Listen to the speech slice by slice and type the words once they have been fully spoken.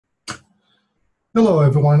Hello,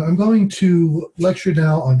 everyone. I'm going to lecture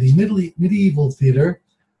now on the medieval theater.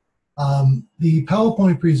 The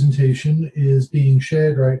PowerPoint presentation is being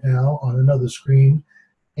shared right now on another screen,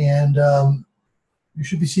 and you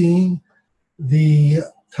should be seeing the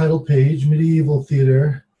title page, Medieval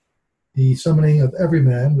Theater, The Summoning of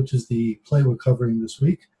Everyman, which is the play we're covering this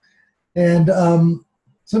week, and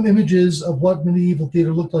some images of what medieval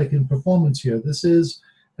theater looked like in performance here. This is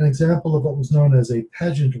an example of what was known as a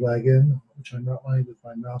pageant wagon, which I'm outlining with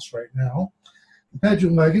my mouse right now. The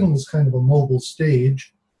pageant wagon was kind of a mobile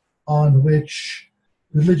stage on which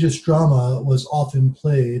religious drama was often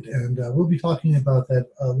played, and we'll be talking about that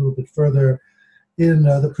a little bit further in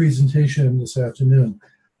the presentation this afternoon.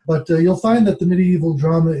 But you'll find that the medieval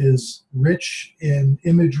drama is rich in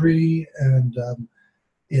imagery and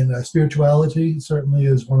in spirituality. Certainly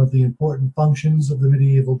is one of the important functions of the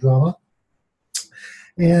medieval drama.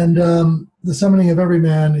 And the Summoning of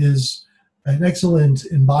Everyman is an excellent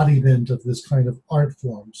embodiment of this kind of art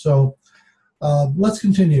form. So let's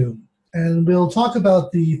continue. And we'll talk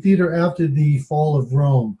about the theater after the fall of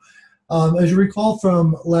Rome. As you recall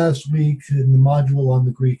from last week in the module on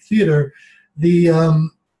the Greek theater, the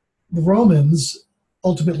Romans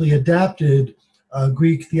ultimately adapted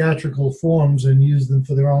Greek theatrical forms and used them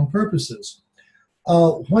for their own purposes.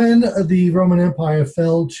 When the Roman Empire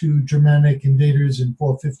fell to Germanic invaders in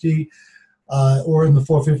 450 or in the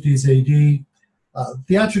 450s AD,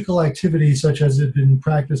 theatrical activity such as had been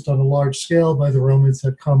practiced on a large scale by the Romans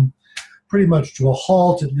had come pretty much to a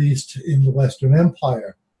halt, at least in the Western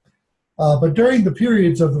Empire. But during the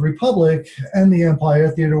periods of the Republic and the Empire,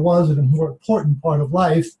 theater was an important part of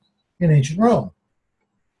life in ancient Rome.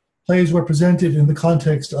 Plays were presented in the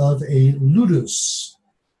context of a ludus,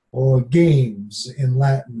 or games in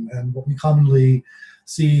Latin, and what we commonly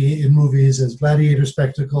see in movies as gladiator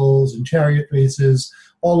spectacles and chariot races.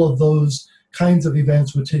 All of those kinds of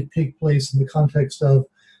events would take place in the context of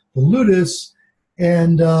the ludus,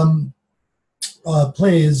 and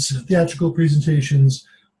plays, theatrical presentations,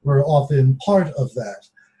 were often part of that.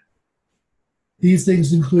 These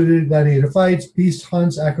things included gladiator fights, beast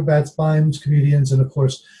hunts, acrobats, mimes, comedians, and of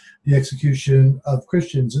course the execution of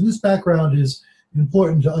Christians. And this background is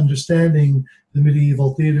important to understanding the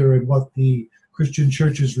medieval theater and what the Christian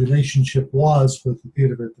church's relationship was with the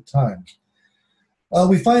theater at the time.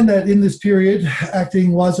 We find that in this period,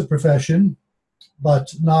 acting was a profession,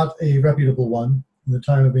 but not a reputable one in the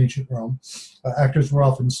time of ancient Rome. Actors were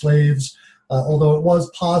often slaves, although it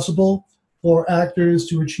was possible for actors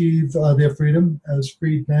to achieve their freedom as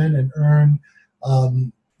freedmen and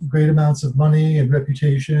earn great amounts of money and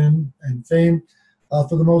reputation and fame.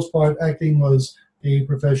 For the most part, acting was a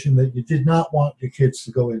profession that you did not want your kids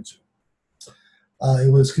to go into.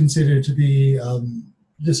 It was considered to be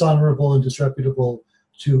dishonorable and disreputable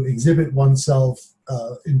to exhibit oneself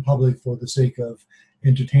in public for the sake of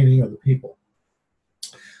entertaining other people.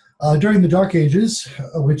 During the Dark Ages,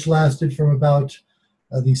 which lasted from about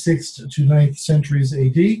the 6th to 9th centuries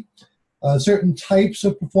AD, certain types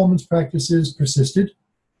of performance practices persisted,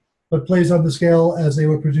 but plays on the scale as they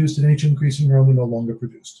were produced in ancient Greece and Rome were no longer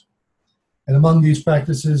produced. And among these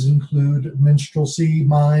practices include minstrelsy,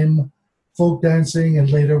 mime, folk dancing, and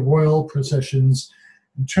later royal processions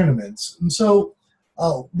and tournaments. And so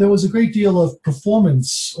there was a great deal of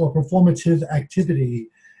performance or performative activity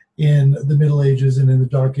in the Middle Ages and in the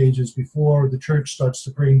Dark Ages before the church starts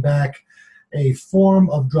to bring back a form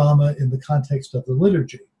of drama in the context of the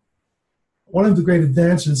liturgy. One of the great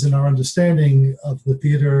advances in our understanding of the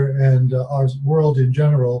theater and our world in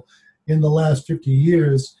general in the last 50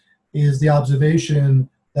 years is the observation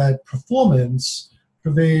that performance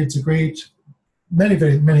pervades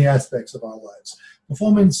many aspects of our lives.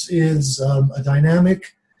 Performance is a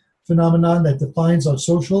dynamic phenomenon that defines our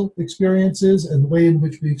social experiences and the way in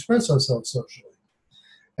which we express ourselves socially.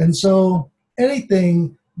 And so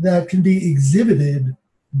anything that can be exhibited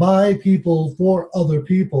by people for other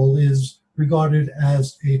people is regarded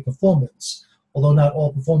as a performance. Although not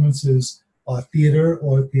all performances are theater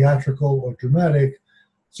or theatrical or dramatic,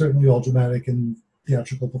 certainly all dramatic and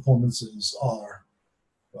theatrical performances are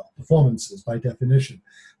performances by definition.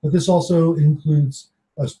 But this also includes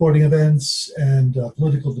sporting events and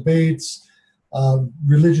political debates,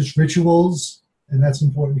 religious rituals, and that's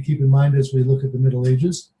important to keep in mind as we look at the Middle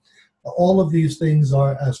Ages. All of these things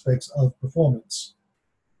are aspects of performance.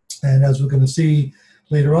 And as we're going to see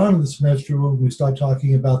later on in the semester, when we start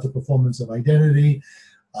talking about the performance of identity,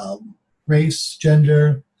 race,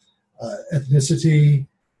 gender, ethnicity,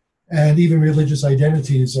 and even religious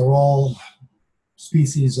identities are all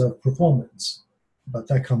species of performance. But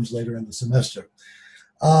that comes later in the semester.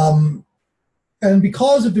 And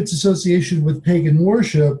because of its association with pagan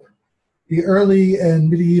worship, the early and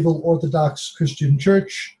medieval Orthodox Christian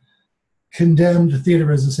Church condemned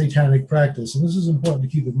theater as a satanic practice. And this is important to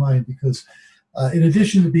keep in mind because in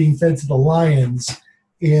addition to being fed to the lions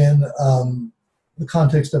in the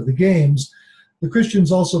context of the games, the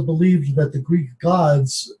Christians also believed that the Greek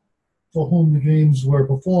gods for whom the games were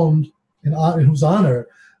performed, in whose honor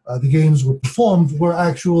the games were performed, were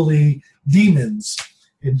actually demons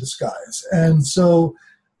in disguise. And so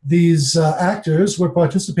these actors were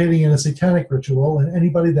participating in a satanic ritual, and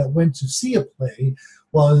anybody that went to see a play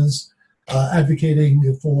was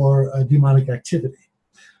advocating for demonic activity.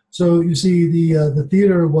 So you see, the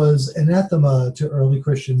theater was anathema to early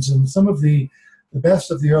Christians, and some of the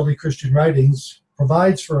best of the early Christian writings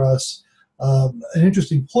provides for us an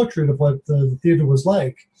interesting portrait of what the theater was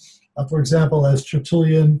like. For example, as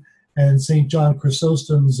Tertullian and St. John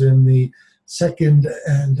Chrysostom's in the 2nd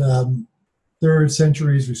and 3rd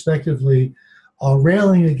centuries, respectively, are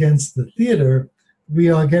railing against the theater, we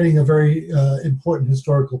are getting a very important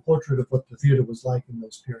historical portrait of what the theater was like in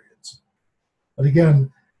those periods. But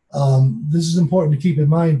again, this is important to keep in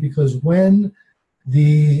mind because when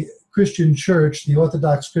the Christian Church, the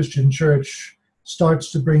Orthodox Christian Church,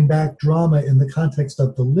 starts to bring back drama in the context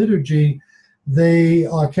of the liturgy, they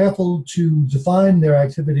are careful to define their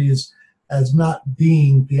activities as not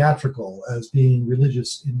being theatrical, as being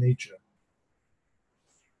religious in nature.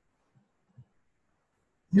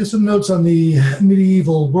 Here's some notes on the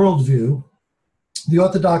medieval worldview. The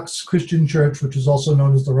Orthodox Christian Church, which is also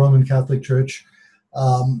known as the Roman Catholic Church,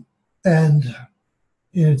 and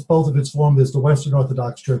in both of its forms, there's the Western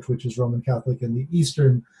Orthodox Church, which is Roman Catholic, and the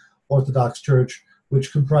Eastern Orthodox Church,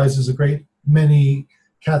 which comprises a great many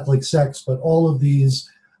Catholic sects, but all of these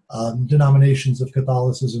denominations of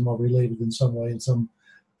Catholicism are related in some way, and some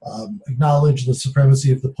acknowledge the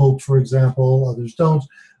supremacy of the Pope, for example, others don't,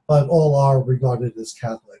 but all are regarded as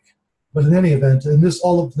Catholic. But in any event, and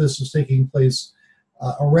all of this is taking place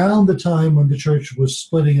around the time when the church was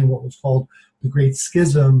splitting in what was called the Great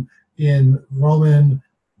Schism in Roman,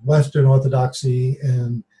 Western Orthodoxy,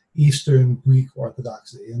 and Eastern Greek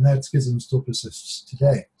Orthodoxy, and that schism still persists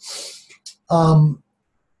today.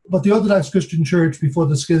 But the Orthodox Christian Church, before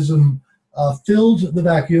the schism, filled the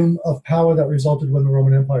vacuum of power that resulted when the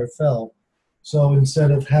Roman Empire fell. So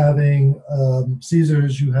instead of having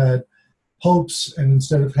Caesars, you had popes, and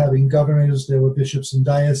instead of having governors, there were bishops and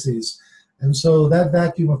dioceses. And so that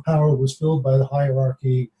vacuum of power was filled by the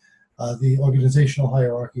hierarchy, the organizational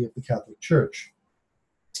hierarchy of the Catholic Church.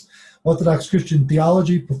 Orthodox Christian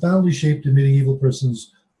theology profoundly shaped a medieval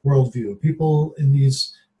person's worldview. People in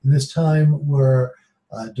this time were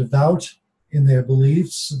devout in their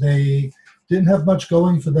beliefs. They didn't have much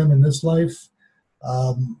going for them in this life,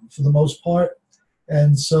 for the most part,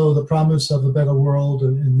 and so the promise of a better world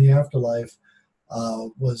in the afterlife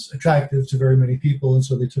was attractive to very many people, and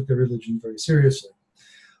so they took their religion very seriously.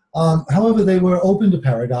 However, they were open to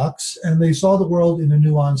paradox, and they saw the world in a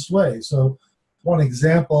nuanced way. So one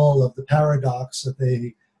example of the paradox that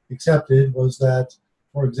they accepted was that,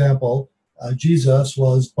 for example, Jesus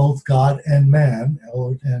was both God and man,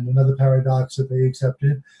 and another paradox that they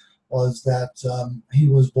accepted was that he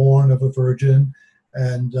was born of a virgin,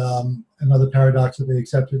 and another paradox that they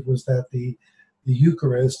accepted was that the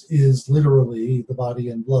Eucharist is literally the body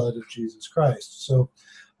and blood of Jesus Christ. So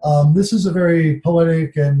this is a very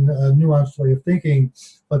poetic and nuanced way of thinking,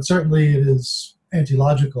 but certainly it is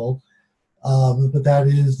anti-logical. But that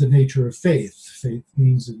is the nature of faith. Faith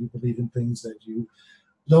means that you believe in things that you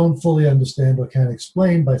don't fully understand or can't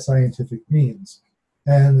explain by scientific means.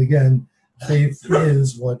 And again, faith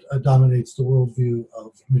is what dominates the worldview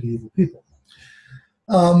of medieval people.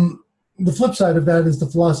 The flip side of that is the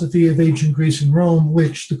philosophy of ancient Greece and Rome,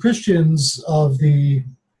 which the Christians of the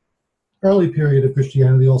early period of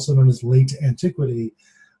Christianity, also known as late antiquity,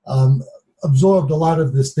 absorbed a lot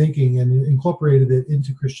of this thinking and incorporated it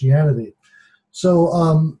into Christianity.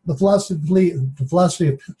 So the philosophy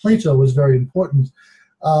of Plato was very important.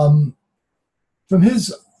 From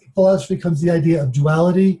his philosophy comes the idea of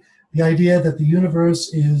duality, the idea that the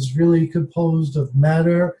universe is really composed of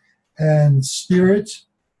matter and spirit,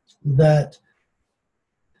 that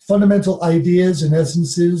fundamental ideas and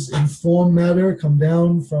essences inform matter, come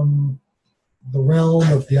down from the realm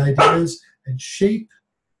of the ideas and shape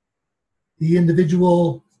the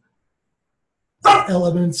individual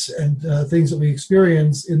elements and things that we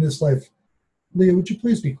experience in this life. Leah, would you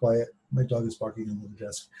please be quiet? My dog is barking under the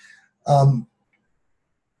desk.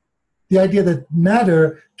 The idea that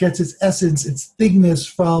matter gets its essence, its thingness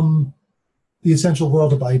from the essential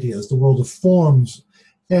world of ideas, the world of forms.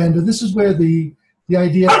 And this is where the the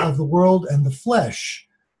idea of the world and the flesh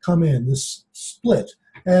come in, this split.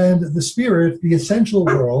 And the spirit, the essential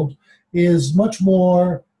world, is much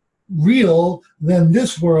more real than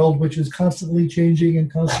this world, which is constantly changing and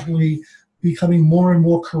constantly becoming more and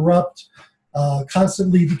more corrupt,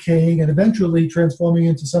 constantly decaying, and eventually transforming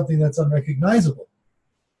into something that's unrecognizable.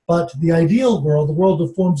 But the ideal world, the world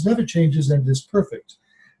of forms, never changes and is perfect.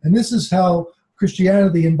 And this is how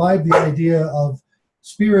Christianity imbibed the idea of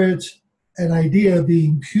spirit and idea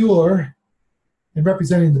being pure and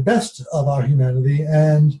representing the best of our humanity,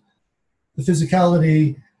 and the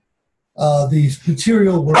physicality, the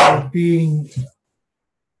material world being,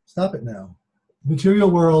 stop it now, material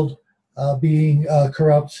world being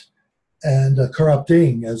corrupt and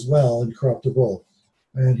corrupting as well, and corruptible.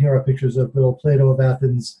 And here are pictures of little Plato of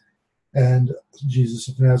Athens and Jesus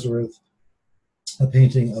of Nazareth, a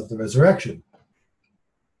painting of the resurrection.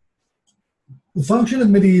 The function of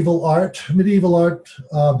medieval art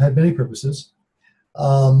had many purposes.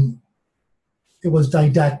 It was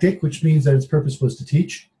didactic, which means that its purpose was to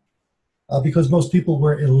teach. Because most people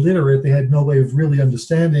were illiterate, they had no way of really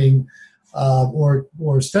understanding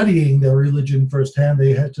or studying their religion firsthand.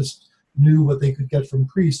 They had just knew what they could get from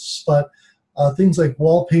priests. But things like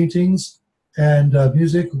wall paintings and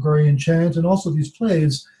music, Gregorian chant, and also these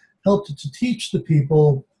plays helped to teach the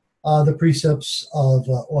people the precepts of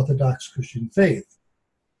Orthodox Christian faith.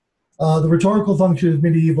 The rhetorical function of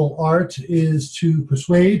medieval art is to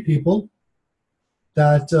persuade people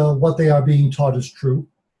that what they are being taught is true,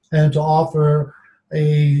 and to offer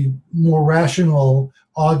a more rational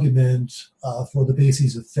argument for the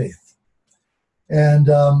bases of faith. And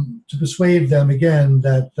to persuade them, again,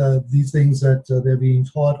 that these things that they're being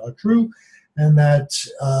taught are true, and that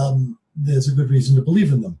there's a good reason to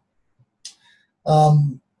believe in them.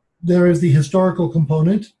 There is the historical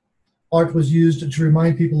component. Art was used to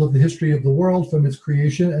remind people of the history of the world from its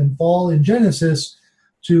creation and fall in Genesis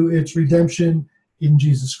to its redemption in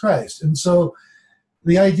Jesus Christ. And so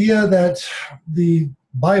the idea that the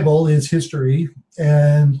Bible is history,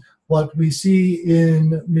 and what we see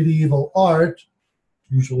in medieval art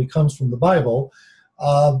usually comes from the Bible,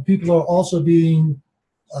 people are also being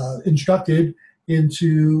instructed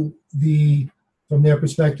into the, from their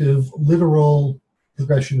perspective, literal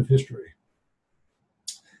progression of history.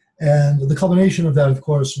 And the culmination of that, of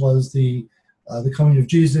course, was the coming of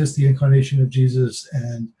Jesus, the incarnation of Jesus,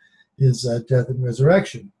 and his death and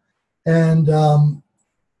resurrection. And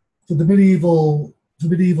for the medieval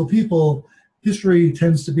people, history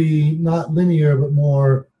tends to be not linear, but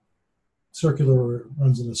more circular,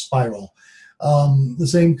 runs in a spiral. The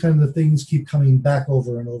same kind of things keep coming back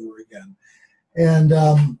over and over again.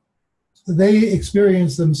 And they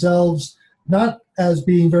experience themselves not as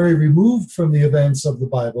being very removed from the events of the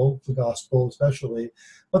Bible, the gospel especially,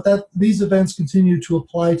 but that these events continue to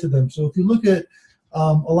apply to them. So if you look at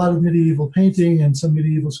a lot of medieval painting and some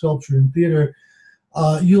medieval sculpture and theater,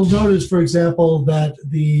 you'll notice, for example, that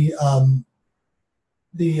the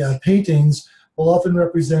paintings will often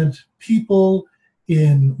represent people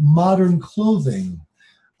in modern clothing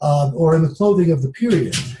or in the clothing of the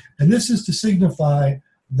period. And this is to signify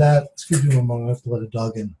that, excuse me one moment, I have to let a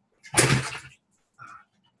dog in.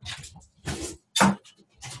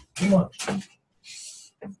 Come on.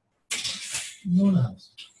 No one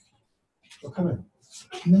else. Oh, come in.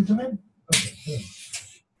 You didn't come in? Okay,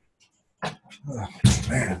 good. Oh,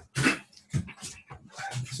 man.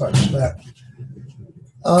 Sorry about that.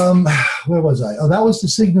 Where was I? Oh, that was to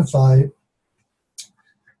signify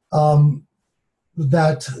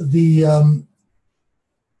that the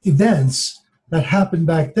events that happened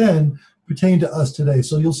back then pertain to us today.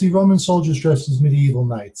 So you'll see Roman soldiers dressed as medieval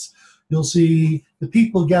knights. You'll see the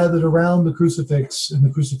people gathered around the crucifix in the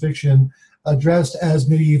crucifixion dressed as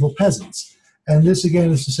medieval peasants. And this,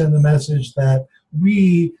 again, is to send the message that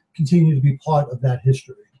we continue to be part of that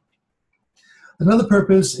history. Another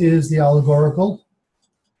purpose is the allegorical.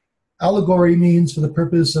 Allegory means for the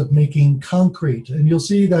purpose of making concrete. And you'll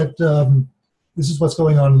see that this is what's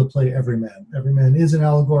going on in the play Everyman. Everyman is an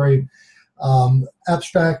allegory.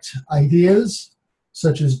 Abstract ideas,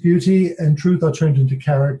 such as beauty and truth, are turned into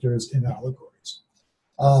characters in allegories.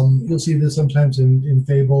 You'll see this sometimes in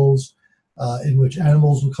fables, in which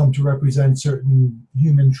animals will come to represent certain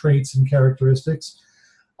human traits and characteristics.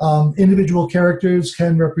 Individual characters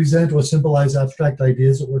can represent or symbolize abstract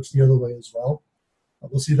ideas. It works the other way as well.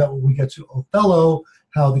 We'll see that when we get to Othello,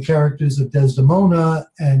 how the characters of Desdemona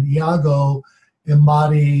and Iago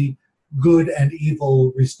embody good and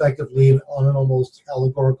evil, respectively, on an almost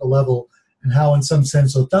allegorical level, and how, in some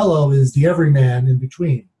sense, Othello is the everyman in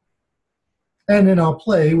between. And in our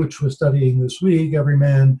play, which we're studying this week,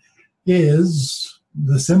 Everyman is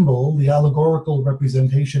the symbol, the allegorical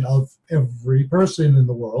representation of every person in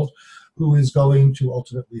the world who is going to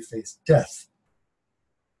ultimately face death.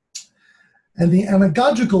 And the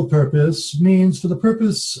anagogical purpose means for the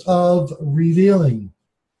purpose of revealing.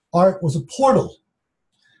 Art was a portal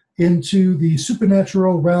into the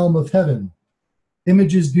supernatural realm of heaven.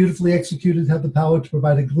 Images beautifully executed have the power to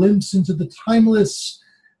provide a glimpse into the timeless,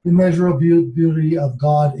 immeasurable beauty of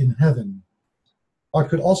God in heaven. Art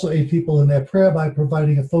could also aid people in their prayer by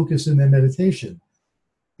providing a focus in their meditation.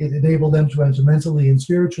 It enabled them to enter mentally and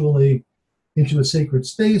spiritually into a sacred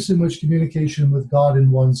space in which communication with God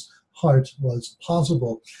in one's heart was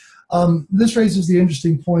possible. This raises the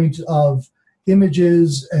interesting point of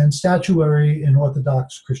images and statuary in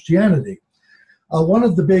Orthodox Christianity. One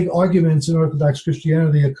of the big arguments in Orthodox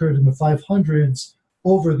Christianity occurred in the 500s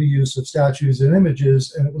over the use of statues and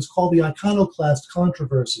images, and it was called the iconoclast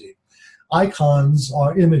controversy. Icons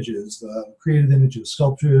are images, created images,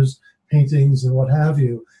 sculptures, paintings, and what have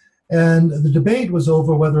you. And the debate was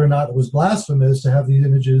over whether or not it was blasphemous to have these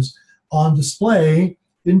images on display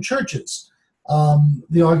in churches.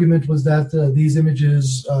 The argument was that these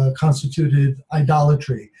images constituted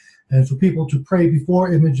idolatry, and for people to pray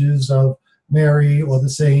before images of Mary or the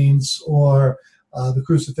saints or the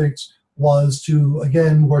crucifix was to,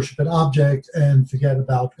 again, worship an object and forget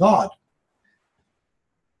about God.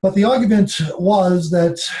 But the argument was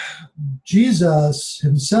that Jesus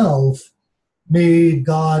himself made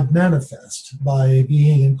God manifest by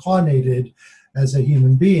being incarnated as a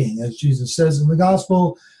human being. As Jesus says in the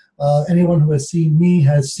gospel, anyone who has seen me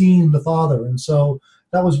has seen the Father. And so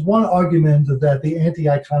that was one argument that the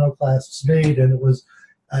anti-iconoclasts made, and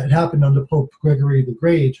it happened under Pope Gregory the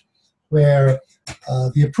Great, where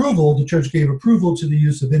the church gave approval to the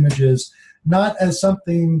use of images, not as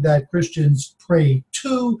something that Christians pray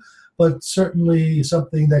to, but certainly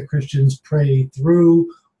something that Christians pray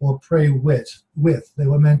through or pray with. They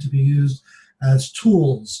were meant to be used as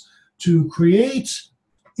tools to create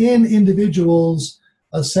in individuals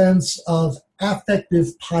a sense of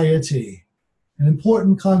affective piety, an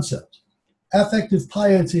important concept. Affective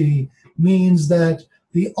piety means that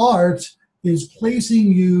the art is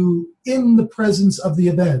placing you in the presence of the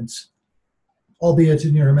event, albeit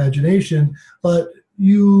in your imagination, but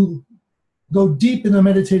you go deep in a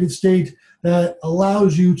meditative state that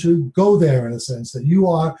allows you to go there, in a sense, that you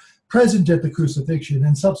are present at the crucifixion,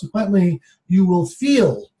 and subsequently you will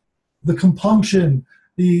feel the compunction,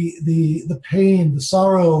 the pain, the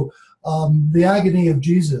sorrow, the agony of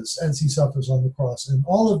Jesus as he suffers on the cross. And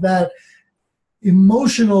all of that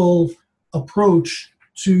emotional approach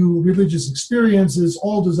to religious experiences,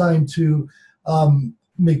 all designed to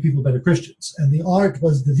make people better Christians. And the art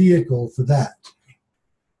was the vehicle for that.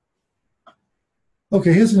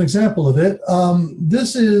 Okay, here's an example of it.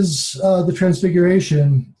 This is the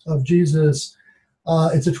Transfiguration of Jesus.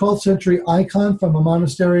 It's a 12th century icon from a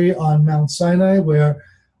monastery on Mount Sinai, where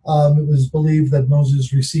it was believed that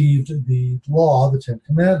Moses received the law, the Ten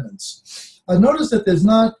Commandments. Notice that there's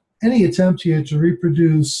not any attempt here to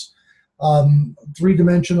reproduce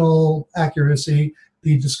three-dimensional accuracy.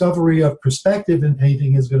 The discovery of perspective in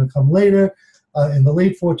painting is going to come later in the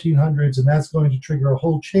late 1400s, and that's going to trigger a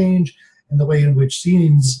whole change in the way in which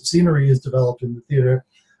scenery is developed in the theater.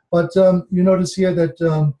 But you notice here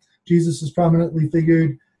that Jesus is prominently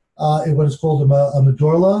figured in what is called a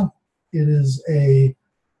medulla. It is an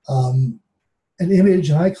image,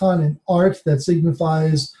 an icon in art that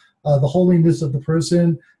signifies the holiness of the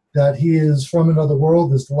person, that he is from another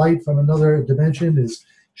world. This light from another dimension is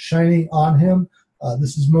shining on him.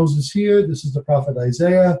 This is Moses here. This is the prophet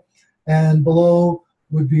Isaiah. And below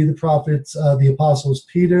would be the prophets, the apostles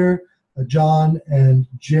Peter, John, and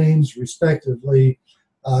James, respectively,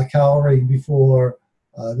 cowering before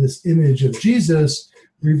this image of Jesus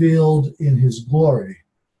revealed in his glory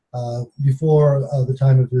before the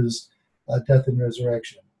time of his death and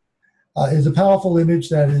resurrection. It's a powerful image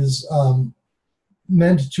that is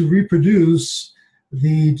meant to reproduce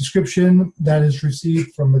the description that is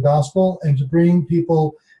received from the gospel and to bring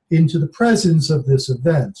people into the presence of this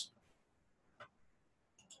event.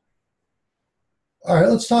 All right,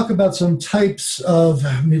 let's talk about some types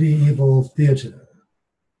of medieval theater.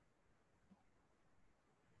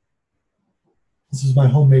 This is my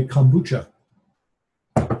homemade kombucha.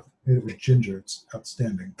 Made it with ginger. It's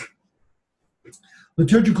outstanding.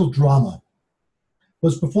 Liturgical drama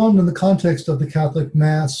was performed in the context of the Catholic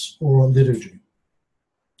Mass or liturgy.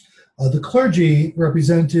 The clergy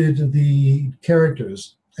represented the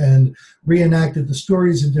characters and reenacted the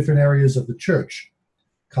stories in different areas of the church.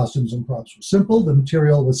 Costumes and props were simple. The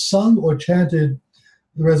material was sung or chanted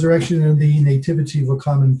the resurrection and the nativity were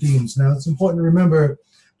common themes. Now, it's important to remember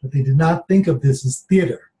that they did not think of this as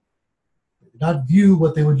theater. They did not view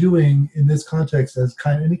what they were doing in this context as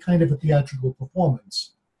any kind of a theatrical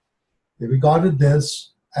performance. They regarded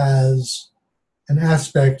this as an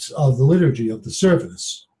aspect of the liturgy, of the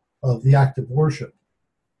service, of the act of worship.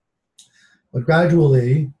 But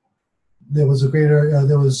gradually, there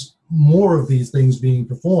was more of these things being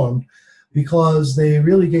performed because they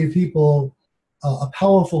really gave people a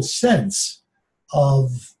powerful sense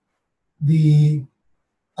of the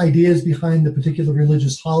ideas behind the particular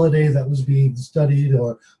religious holiday that was being studied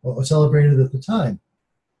or celebrated at the time.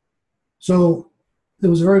 So there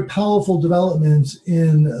was a very powerful development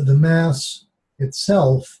in the Mass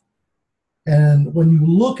itself. And when you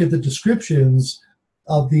look at the descriptions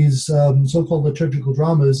of these so-called liturgical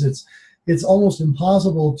dramas, it's almost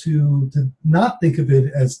impossible to not think of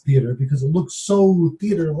it as theater, because it looks so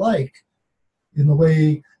theater-like in the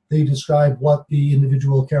way they describe what the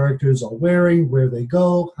individual characters are wearing, where they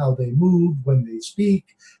go, how they move, when they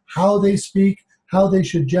speak, how they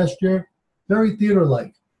should gesture. Very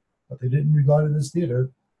theater-like. But they didn't regard it as theater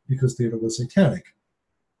because theater was satanic.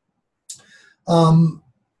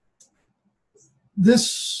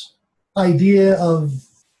 This idea of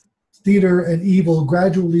theater and evil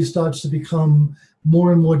gradually starts to become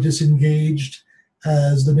more and more disengaged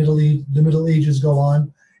as the Middle Ages go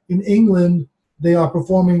on. In England, they are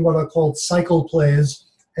performing what are called cycle plays,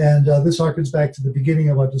 and this harkens back to the beginning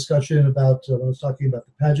of our discussion about when I was talking about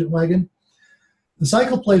the pageant wagon. The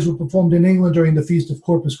cycle plays were performed in England during the Feast of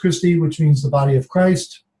Corpus Christi, which means the body of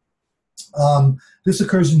Christ. This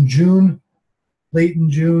occurs in June, late in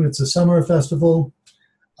June. It's a summer festival.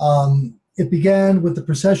 It began with the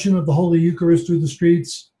procession of the Holy Eucharist through the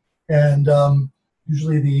streets, and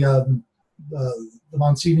usually the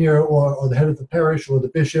Monsignor or the head of the parish or the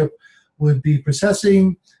bishop would be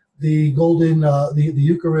processing the the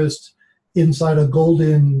Eucharist inside a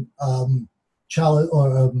golden chalice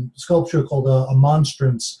or sculpture called a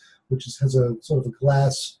monstrance, which has a sort of a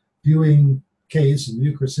glass viewing case, and the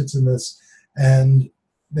Eucharist sits in this, and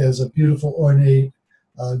there's a beautiful ornate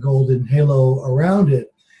golden halo around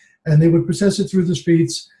it. And they would process it through the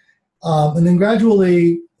streets. And then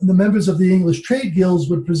gradually, the members of the English trade guilds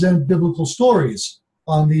would present biblical stories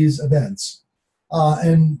on these events.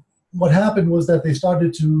 And what happened was that they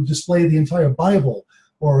started to display the entire Bible,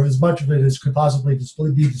 or as much of it as could possibly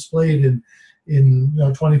be displayed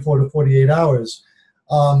in 24 to 48 hours.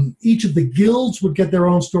 Each of the guilds would get their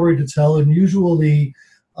own story to tell, and usually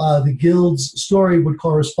the guild's story would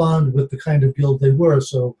correspond with the kind of guild they were.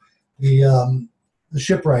 So the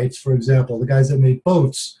shipwrights, for example, the guys that made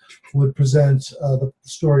boats, would present the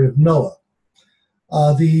story of Noah.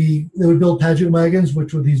 They would build pageant wagons,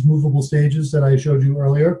 which were these movable stages that I showed you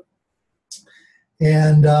earlier.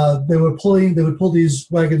 And they would pull these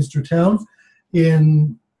wagons through town.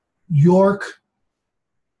 In York,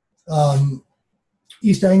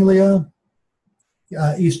 East Anglia,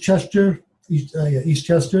 East Chester,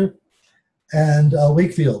 and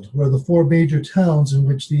Wakefield were the four major towns in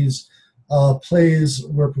which these plays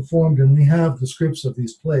were performed, and we have the scripts of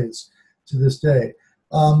these plays to this day.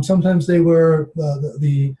 Sometimes they were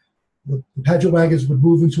the pageant wagons would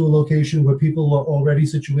move into a location where people were already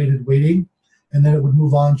situated waiting, and then it would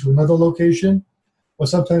move on to another location. Or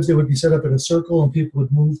sometimes they would be set up in a circle, and people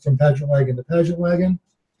would move from pageant wagon to pageant wagon.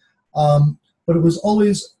 But it was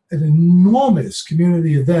always an enormous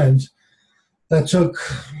community event that took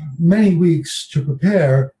many weeks to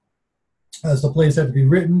prepare, as the plays had to be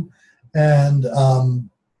written, and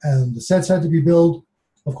the sets had to be built.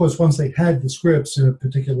 Of course, once they had the scripts in a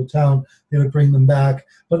particular town, they would bring them back.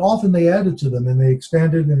 But often they added to them, and they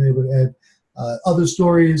expanded, and they would add other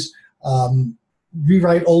stories,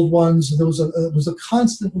 rewrite old ones. It was a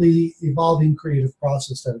constantly evolving creative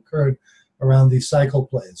process that occurred around these cycle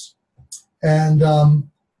plays. And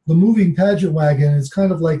the moving pageant wagon is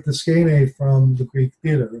kind of like the skene from the Greek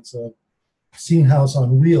theater. It's a scene house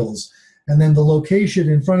on wheels. And then the location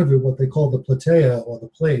in front of it, what they call the platea, or the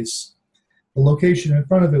place, the location in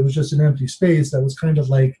front of it was just an empty space that was kind of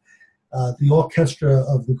like the orchestra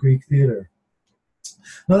of the Greek theater.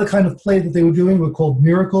 Another kind of play that they were doing were called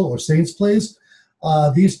miracle or saints plays.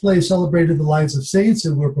 These plays celebrated the lives of saints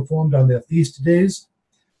and were performed on their feast days.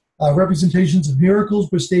 Representations of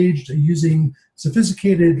miracles were staged using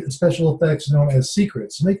sophisticated special effects known as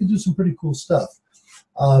secrets. And they could do some pretty cool stuff.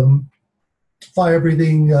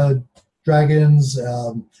 Fire-breathing dragons.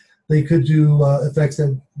 They could do effects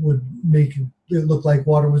that would make it look like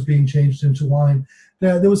water was being changed into wine.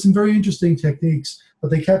 There was some very interesting techniques,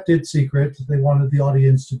 but they kept it secret. They wanted the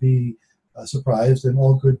audience to be surprised, and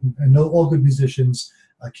all good musicians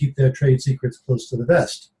keep their trade secrets close to the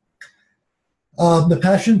vest. The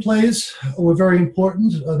Passion plays were very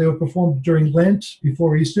important. They were performed during Lent,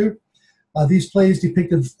 before Easter. These plays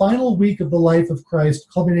depicted the final week of the life of Christ,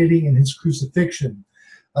 culminating in his crucifixion.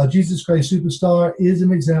 Jesus Christ Superstar is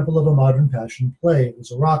an example of a modern Passion play. It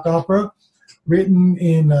was a rock opera written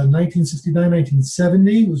in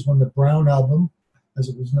 1969-1970. It was when the Brown album, as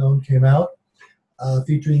it was known, came out,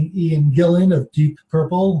 featuring Ian Gillan of Deep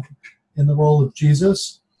Purple in the role of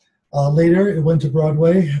Jesus. Later, it went to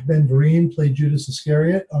Broadway. Ben Vereen played Judas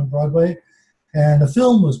Iscariot on Broadway, and a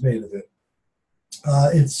film was made of it.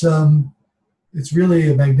 It's really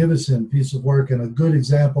a magnificent piece of work and a good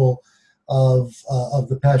example of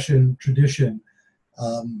the Passion tradition.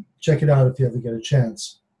 Check it out if you ever get a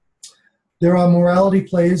chance. There are morality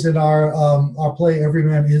plays, and our play Every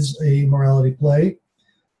Man is a morality play.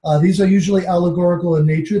 These are usually allegorical in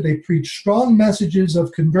nature. They preach strong messages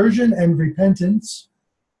of conversion and repentance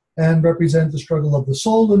and represent the struggle of the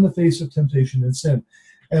soul in the face of temptation and sin.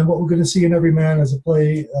 And what we're going to see in Every Man is a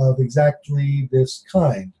play of exactly this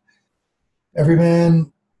kind. Every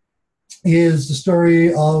Man is the story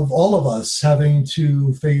of all of us having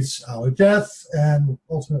to face our death and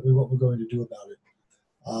ultimately what we're going to do about it.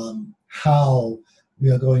 How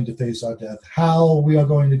we are going to face our death, how we are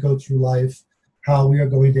going to go through life, how we are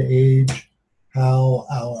going to age, how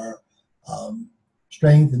our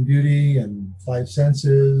strength and beauty and five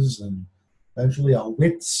senses and eventually our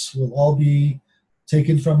wits will all be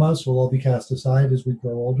taken from us, will all be cast aside as we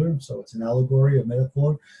grow older. So it's an allegory, a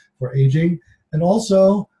metaphor for aging, and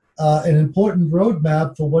also an important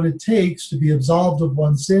roadmap for what it takes to be absolved of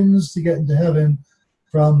one's sins to get into heaven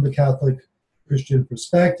from the Catholic Christian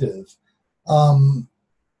perspective.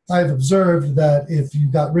 I've observed that if you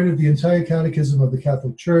got rid of the entire catechism of the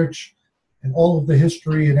Catholic Church and all of the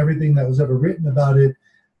history and everything that was ever written about it,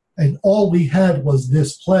 and all we had was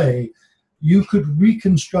this play, you could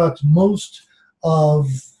reconstruct most of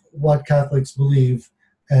what Catholics believe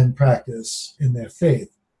and practice in their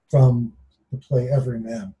faith from the play Every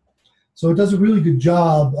Man. So it does a really good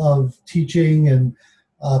job of teaching and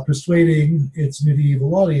persuading its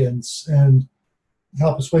medieval audience, and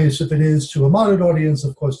how persuasive it is to a modern audience,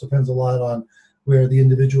 of course, depends a lot on where the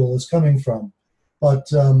individual is coming from. But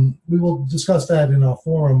we will discuss that in our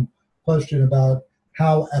forum question about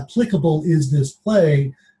how applicable is this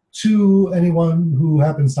play to anyone who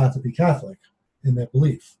happens not to be Catholic in their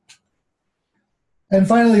belief. And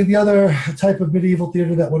finally, the other type of medieval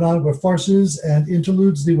theater that went on were farces and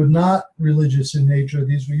interludes. They were not religious in nature.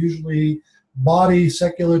 These were usually bawdy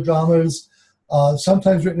secular dramas,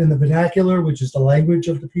 sometimes written in the vernacular, which is the language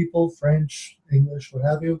of the people, French, English, what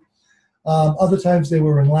have you. Other times they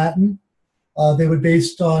were in Latin. They were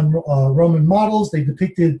based on Roman models. They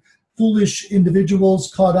depicted foolish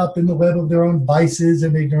individuals caught up in the web of their own vices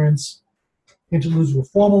and ignorance. Interludes were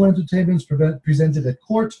formal entertainments presented at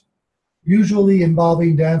court, usually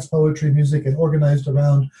involving dance, poetry, music, and organized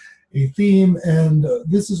around a theme. And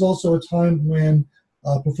this is also a time when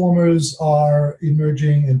performers are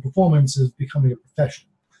emerging and performance is becoming a profession,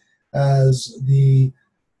 as the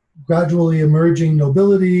gradually emerging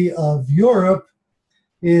nobility of Europe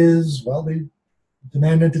is, well, they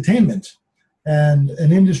demand entertainment, and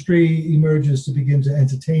an industry emerges to begin to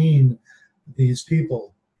entertain these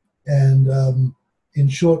people. And in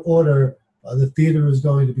short order, the theater is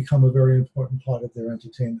going to become a very important part of their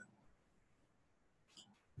entertainment.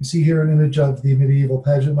 You see here an image of the medieval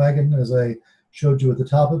pageant wagon, as I showed you at the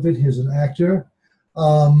top of it. Here's an actor.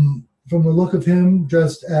 From the look of him,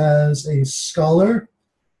 dressed as a scholar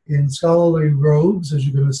in scholarly robes, as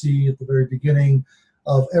you're going to see at the very beginning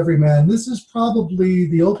of Every Man. This is probably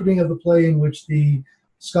the opening of the play in which the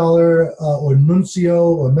scholar or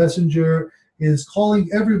nuncio or messenger is calling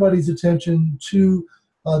everybody's attention to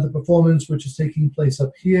the performance which is taking place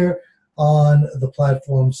up here on the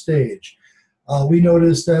platform stage. We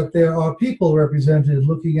notice that there are people represented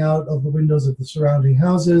looking out of the windows of the surrounding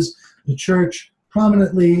houses, the church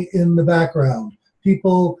prominently in the background,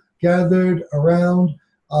 people gathered around.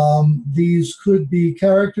 These could be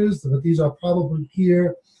characters, but these are probably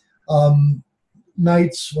here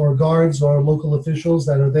knights or guards or local officials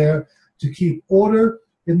that are there to keep order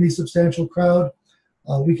in the substantial crowd.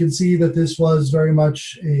 We can see that this was very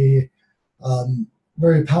much a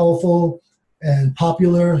very powerful and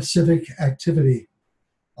popular civic activity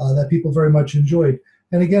that people very much enjoyed.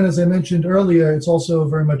 And again, as I mentioned earlier, it's also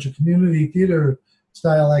very much a community theater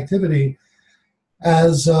style activity,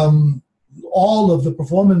 as all of the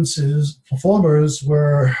performers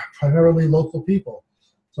were primarily local people.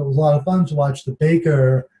 So it was a lot of fun to watch the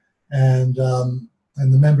baker and the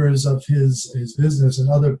members of his business and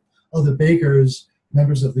other bakers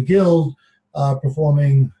members of the guild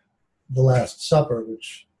performing the Last Supper,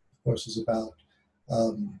 which, of course, is about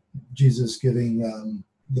Jesus giving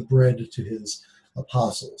the bread to his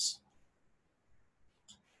apostles.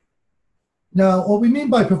 Now, what we mean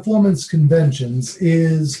by performance conventions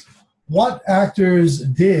is what actors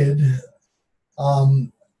did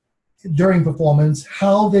during performance,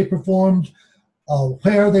 how they performed,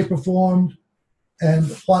 where they performed, and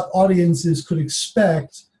what audiences could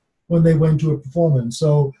expect when they went to a performance.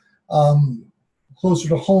 So closer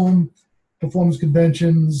to home, performance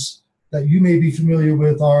conventions that you may be familiar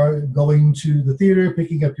with are going to the theater,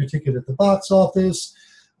 picking up your ticket at the box office,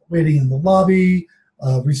 waiting in the lobby,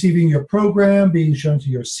 receiving your program, being shown to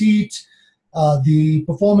your seat. The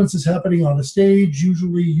performance is happening on a stage.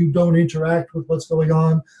 Usually you don't interact with what's going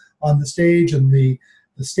on the stage, and the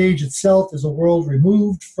stage itself is a world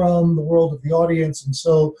removed from the world of the audience, and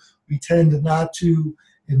so we tend not to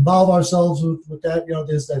involve ourselves with that.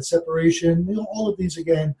 There's that separation. All of these,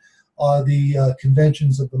 again, are the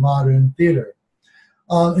conventions of the modern theater.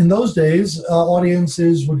 In those days,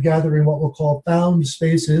 audiences would gather in what we'll call found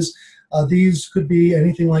spaces. These could be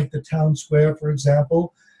anything like the town square, for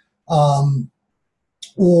example,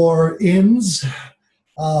 or inns,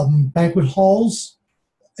 banquet halls,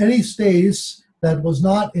 any space that was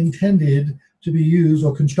not intended to be used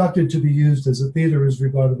or constructed to be used as a theater is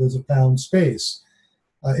regarded as a found space.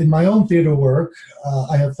 In my own theater work,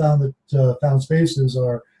 I have found that found spaces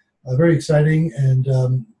are very exciting, and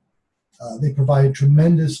they provide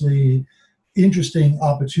tremendously interesting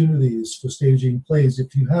opportunities for staging plays.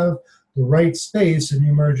 If you have the right space and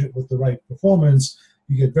you merge it with the right performance,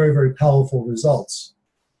 you get very, very powerful results.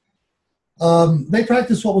 They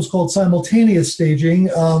practiced what was called simultaneous staging.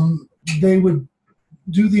 They would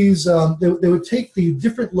do these, they would take the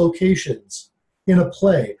different locations in a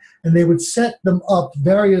play, and they would set them up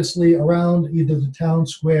variously around either the town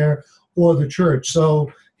square or the church.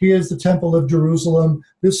 So here's the Temple of Jerusalem.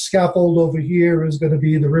 This scaffold over here is going to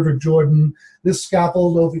be the River Jordan. This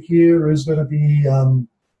scaffold over here is going to be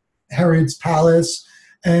Herod's palace.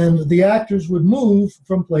 And the actors would move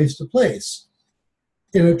from place to place.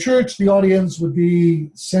 In a church, the audience would be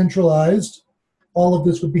centralized. All of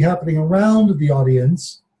this would be happening around the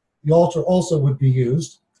audience. The altar also would be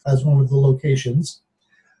used as one of the locations.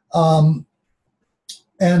 And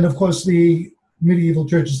of course, the medieval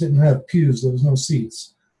churches didn't have pews. There was no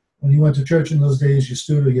seats. When you went to church in those days, you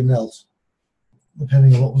stood or you knelt,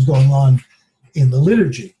 depending on what was going on in the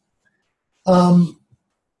liturgy.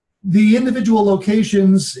 The individual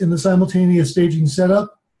locations in the simultaneous staging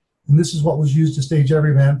setup, and this is what was used to stage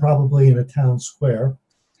Everyman, probably in a town square,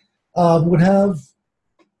 would have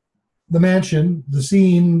the mansion, the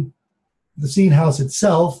scene house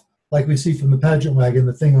itself, like we see from the pageant wagon,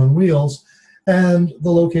 the thing on wheels, and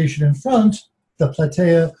the location in front, the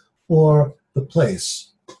platea or the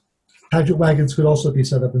place. Pageant wagons could also be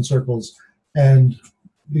set up in circles and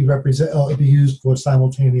be used for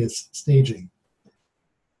simultaneous staging.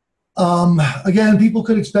 Again, people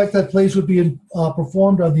could expect that plays would be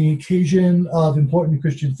performed on the occasion of important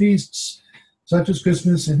Christian feasts, such as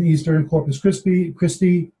Christmas and Easter and Corpus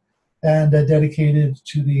Christi, and dedicated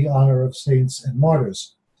to the honor of saints and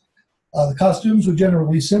martyrs. The costumes were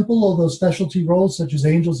generally simple, although specialty roles such as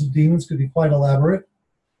angels and demons could be quite elaborate.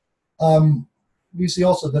 We see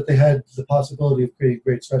also that they had the possibility of creating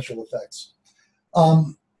great special effects.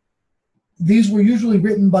 These were usually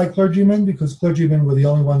written by clergymen, because clergymen were the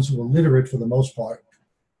only ones who were literate for the most part,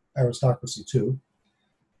 aristocracy too.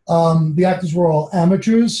 The actors were all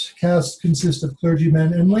amateurs. Cast consist of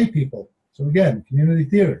clergymen and lay people. So again, community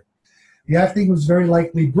theater. The acting was very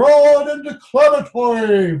likely broad and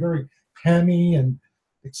declamatory, very hammy and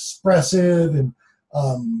expressive and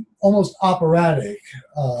almost operatic,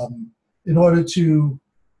 in order to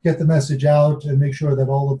get the message out and make sure that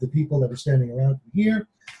all of the people that are standing around can hear.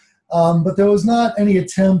 But there was not any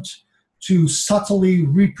attempt to subtly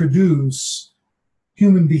reproduce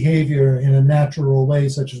human behavior in a natural way,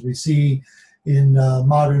 such as we see in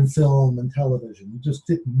modern film and television. It just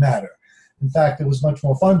didn't matter. In fact, it was much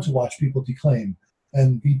more fun to watch people declaim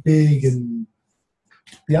and be big and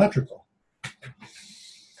theatrical.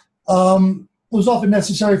 It was often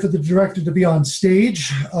necessary for the director to be on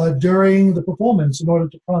stage during the performance in order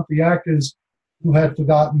to prompt the actors who had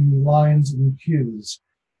forgotten lines and cues.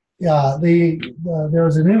 Yeah, there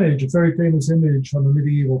is an image, a very famous image from a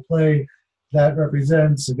medieval play that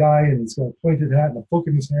represents a guy, and he's got a pointed hat and a book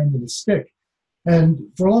in his hand and a stick.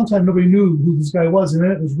 And for a long time, nobody knew who this guy was, and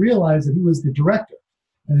then it was realized that he was the director.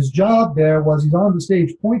 And his job there was he's on the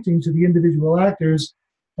stage pointing to the individual actors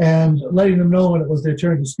and letting them know when it was their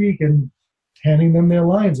turn to speak, and handing them their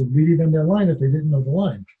lines and reading them their line if they didn't know the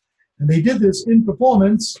line. And they did this in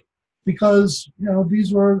performance because,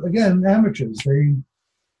 these were, again, amateurs.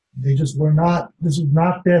 They just were not, this was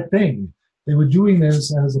not their thing. They were doing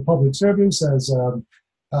this as a public service, as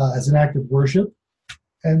an act of worship.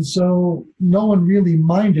 And so no one really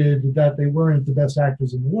minded that they weren't the best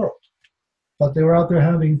actors in the world. But they were out there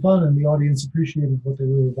having fun, and the audience appreciated what they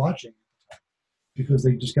were watching because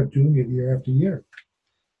they just kept doing it year after year.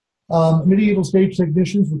 Medieval stage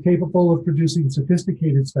technicians were capable of producing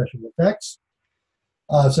sophisticated special effects,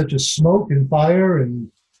 such as smoke and fire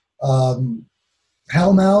and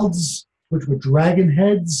hellmouths, which were dragon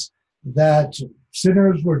heads that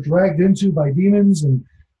sinners were dragged into by demons and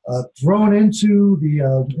thrown into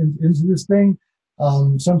into this thing.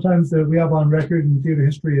 Sometimes we have on record in theater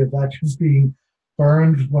history of actors being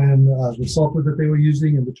burned when the sulfur that they were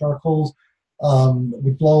using and the charcoals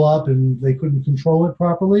would blow up and they couldn't control it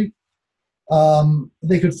properly.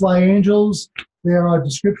 They could fly angels. There are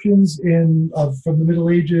descriptions from the Middle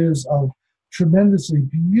Ages of tremendously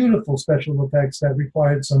beautiful special effects that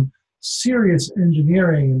required some serious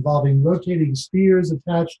engineering involving rotating spears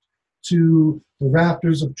attached to the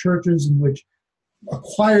rafters of churches in which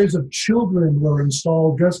choirs of children were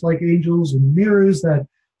installed dressed like angels and mirrors that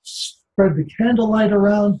spread the candlelight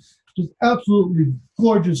around. Just absolutely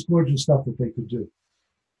gorgeous, gorgeous stuff that they could do.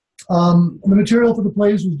 The material for the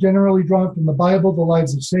plays was generally drawn from the Bible, the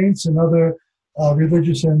lives of saints, and other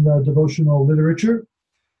religious and devotional literature.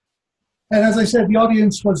 And as I said, the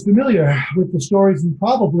audience was familiar with the stories and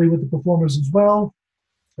probably with the performers as well.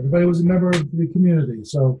 Everybody was a member of the community.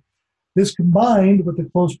 So this combined with the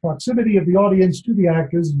close proximity of the audience to the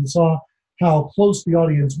actors, and you saw how close the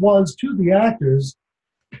audience was to the actors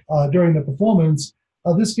during the performance,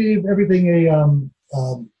 this gave everything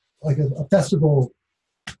a festival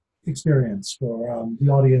experience for the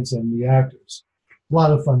audience and the actors. A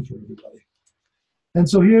lot of fun for everybody. And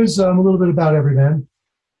so here's a little bit about Everyman.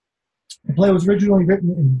 The play was originally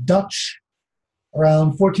written in Dutch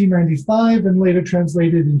around 1495 and later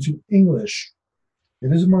translated into English.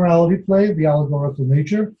 It is a morality play of the allegorical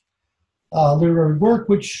nature, literary work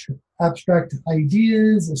which abstract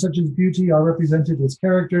ideas such as beauty are represented as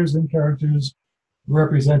characters, and characters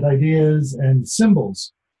represent ideas and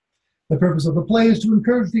symbols. The purpose of the play is to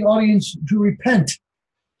encourage the audience to repent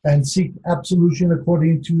and seek absolution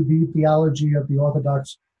according to the theology of the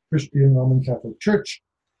Orthodox Christian Roman Catholic Church.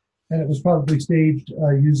 And it was probably staged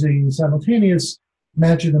using simultaneous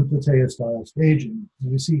Manchin and Platea style staging.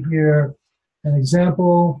 And we see here an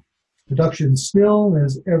example. Production still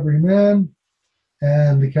is Everyman,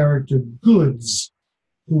 and the character Goods,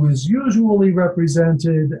 who is usually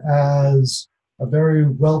represented as a very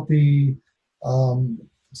wealthy,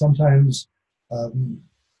 sometimes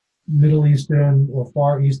Middle Eastern or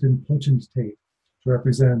Far Eastern potentate to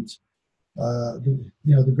represent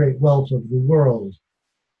the great wealth of the world.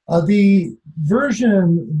 The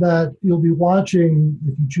version that you'll be watching,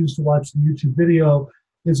 if you choose to watch the YouTube video,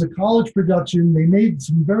 is a college production. They made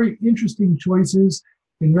some very interesting choices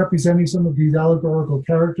in representing some of these allegorical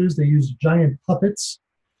characters. They used giant puppets.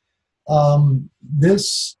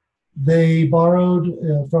 This they borrowed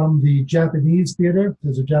from the Japanese theater.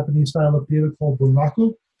 There's a Japanese style of theater called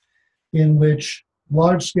bunraku, in which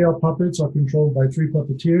large-scale puppets are controlled by 3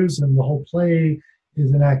 puppeteers, and the whole play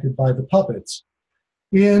is enacted by the puppets.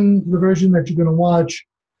 In the version that you're going to watch,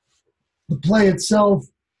 the play itself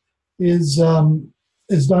is done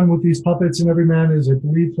with these puppets, and Everyman is, I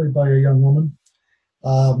believe, played by a young woman.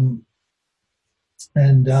 I'd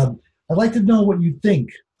like to know what you think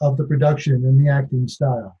of the production and the acting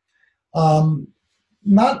style.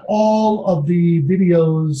 Not all of the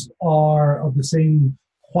videos are of the same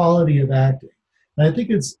quality of acting. And I think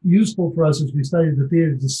it's useful for us as we study the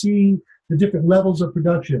theater to see the different levels of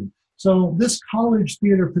production. So this college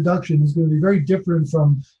theater production is going to be very different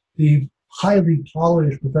from the highly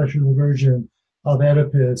polished professional version of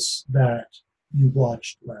Oedipus that you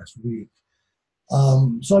watched last week.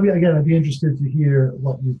 So again, I'd be interested to hear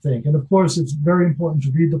what you think. And of course, it's very important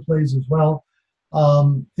to read the plays as well.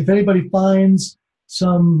 If anybody finds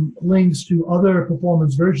some links to other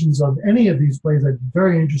performance versions of any of these plays, I'd be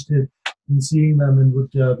very interested in seeing them and would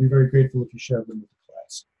be very grateful if you shared them with the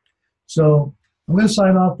class. So I'm going to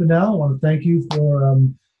sign off for now. I want to thank you for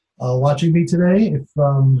watching me today. If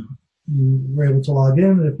you were able to log in,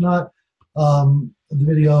 and if not, the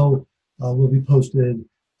video will be posted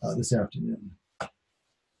this afternoon.